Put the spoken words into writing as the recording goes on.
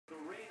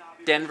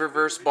Denver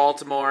versus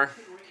Baltimore.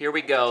 Here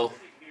we go.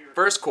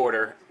 First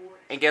quarter.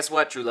 And guess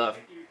what, True Love?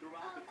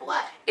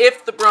 What?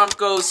 If the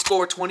Broncos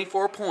score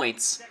 24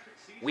 points,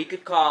 we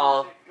could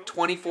call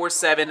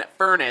 24/7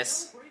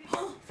 Furnace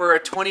for a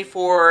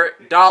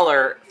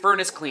 $24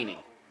 furnace cleaning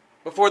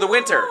before the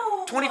winter.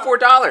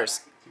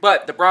 $24.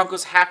 But the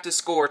Broncos have to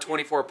score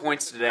 24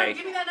 points today.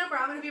 Give me that number.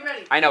 I'm going to be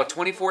ready. I know,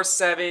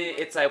 24/7.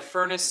 It's a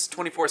furnace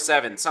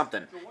 24/7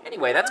 something.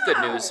 Anyway, that's good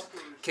news.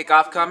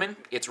 Kickoff coming.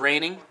 It's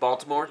raining.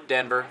 Baltimore,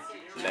 Denver.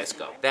 Let's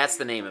go. That's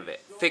the name of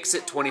it. Fix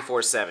it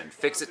 24/7.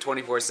 Fix it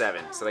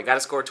 24/7. So they got to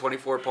score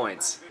 24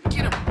 points.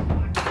 Get him.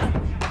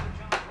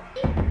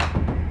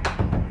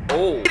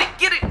 Oh.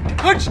 Get it.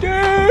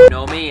 Touchdown. You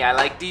know me. I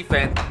like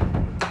defense.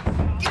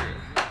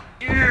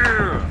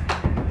 Yeah.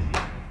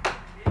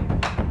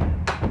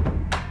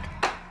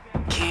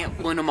 Can't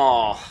win them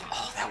all.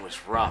 Oh, that was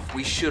rough.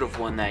 We should have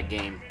won that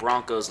game.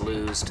 Broncos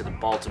lose to the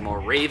Baltimore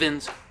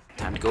Ravens.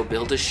 Time to go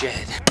build a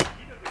shed.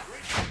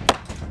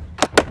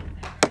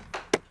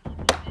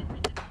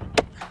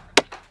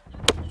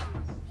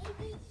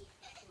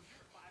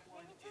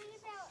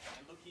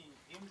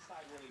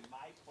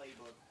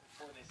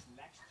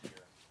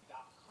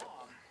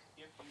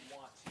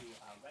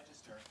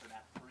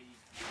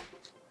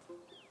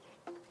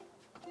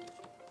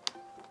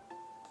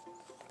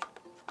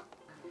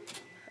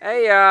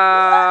 Hey,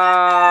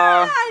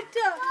 Mamma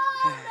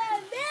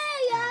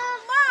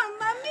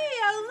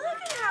mia, look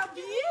at how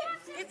big.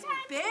 It's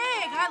big.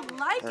 I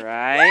like it.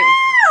 Right.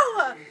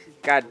 Wow!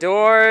 Got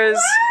doors.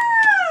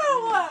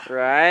 Wow!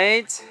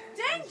 Right.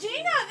 Dang,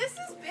 Gina, this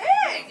is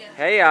big.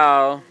 Hey,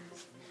 y'all.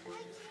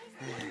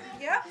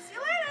 Yep, see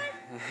you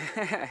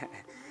later.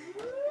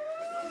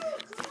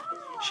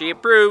 She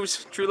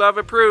approves. True Love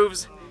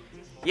approves.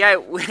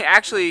 Yeah,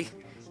 actually,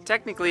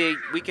 technically,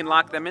 we can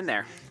lock them in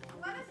there.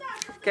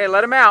 Okay,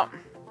 let him out.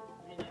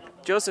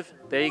 Joseph,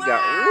 there you go.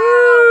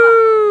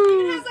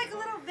 Woo! Even has like a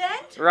little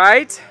vent.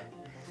 Right?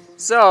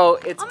 So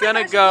it's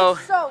gonna go.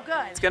 So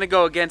good. It's gonna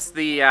go against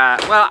the.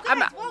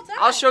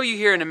 I'll show you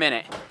here in a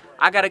minute.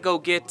 I gotta go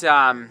get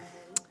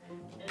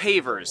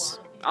pavers.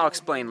 I'll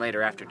explain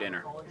later after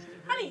dinner.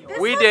 Honey, this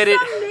We did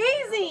it.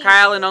 Amazing.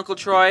 Kyle and Uncle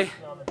Troy.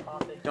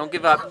 Don't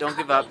give up. Don't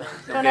give up.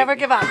 Don't ever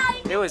give up.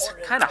 It was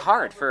kind of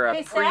hard for a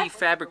Hey, Seth?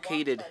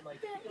 prefabricated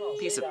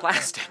piece of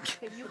plastic.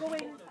 Okay, you go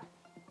in.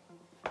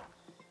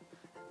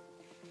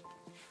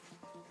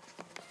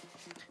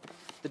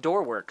 The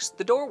door works.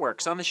 The door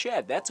works on the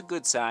shed. That's a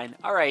good sign.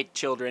 All right,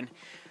 children.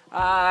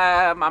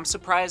 I'm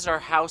surprised our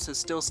house is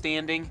still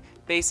standing.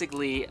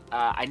 Basically,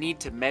 I need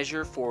to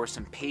measure for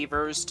some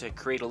pavers to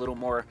create a little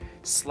more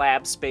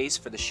slab space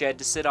for the shed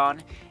to sit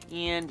on.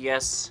 And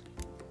yes,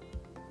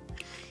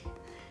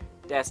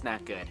 that's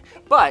not good.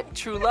 But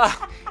True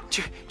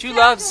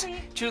Love's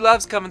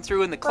coming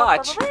through in the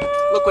clutch.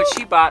 Look what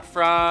she bought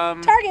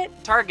from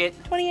Target.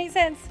 28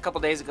 cents. A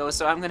couple days ago.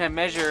 So I'm gonna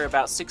measure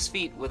about 6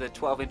 feet with a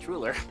 12-inch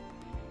ruler.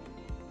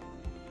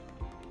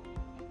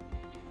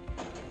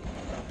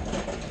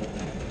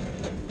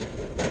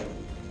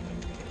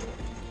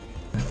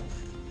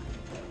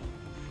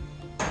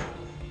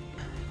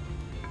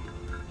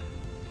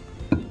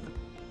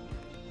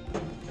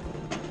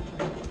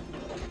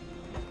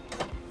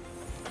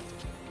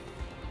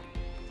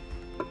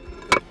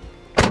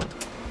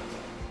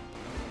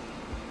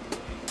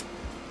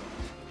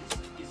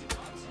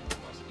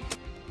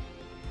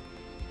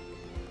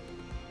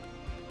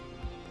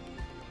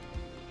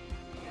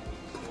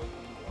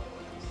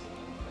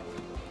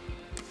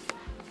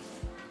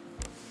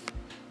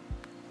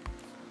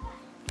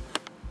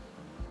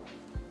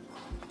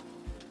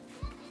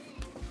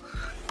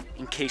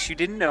 In case you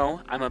didn't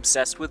know, I'm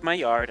obsessed with my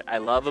yard. I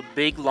love a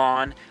big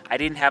lawn. I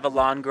didn't have a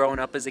lawn growing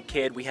up as a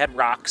kid. We had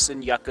rocks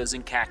and yuccas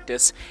and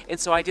cactus. And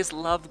so I just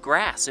love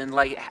grass and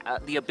like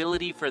the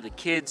ability for the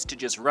kids to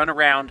just run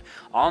around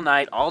all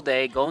night, all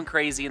day, going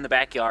crazy in the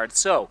backyard.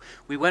 So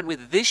we went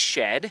with this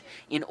shed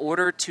in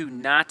order to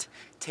not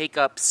take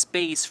up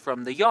space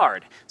from the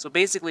yard. So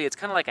basically it's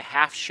kind of like a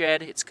half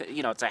shed. It's,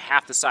 you know, it's a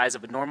half the size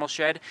of a normal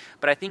shed,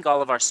 but I think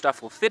all of our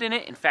stuff will fit in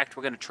it. In fact,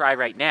 we're going to try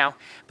right now,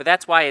 but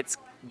that's why it's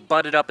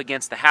butted up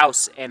against the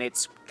house and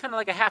it's kind of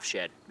like a half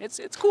shed. It's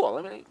cool.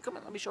 Come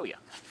on, let me show you.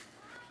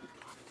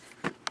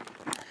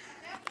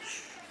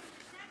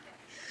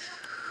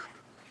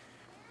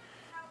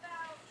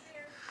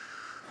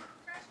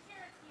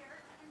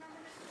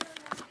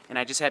 And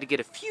I just had to get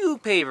a few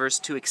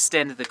pavers to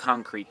extend the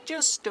concrete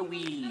just a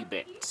wee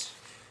bit.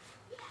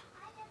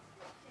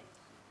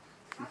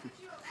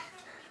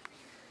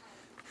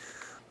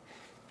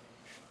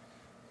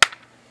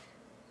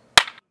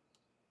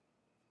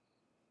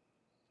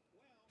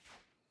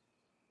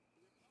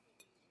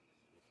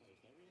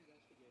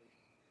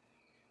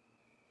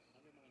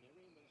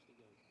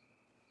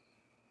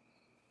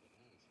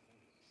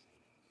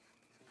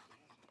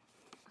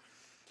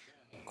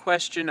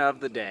 Question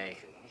of the day.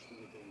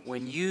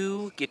 When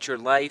you get your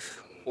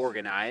life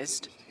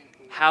organized,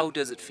 how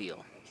does it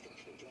feel?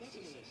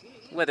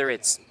 Whether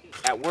it's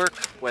at work,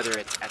 whether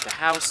it's at the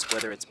house,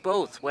 whether it's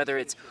both, whether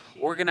it's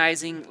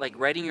organizing, like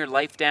writing your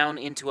life down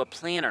into a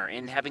planner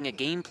and having a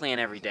game plan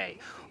every day,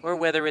 or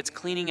whether it's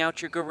cleaning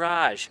out your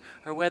garage,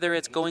 or whether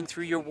it's going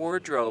through your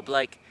wardrobe.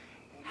 Like,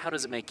 how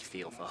does it make you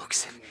feel,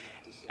 folks?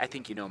 I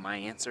think you know my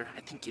answer.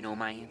 I think you know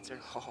my answer.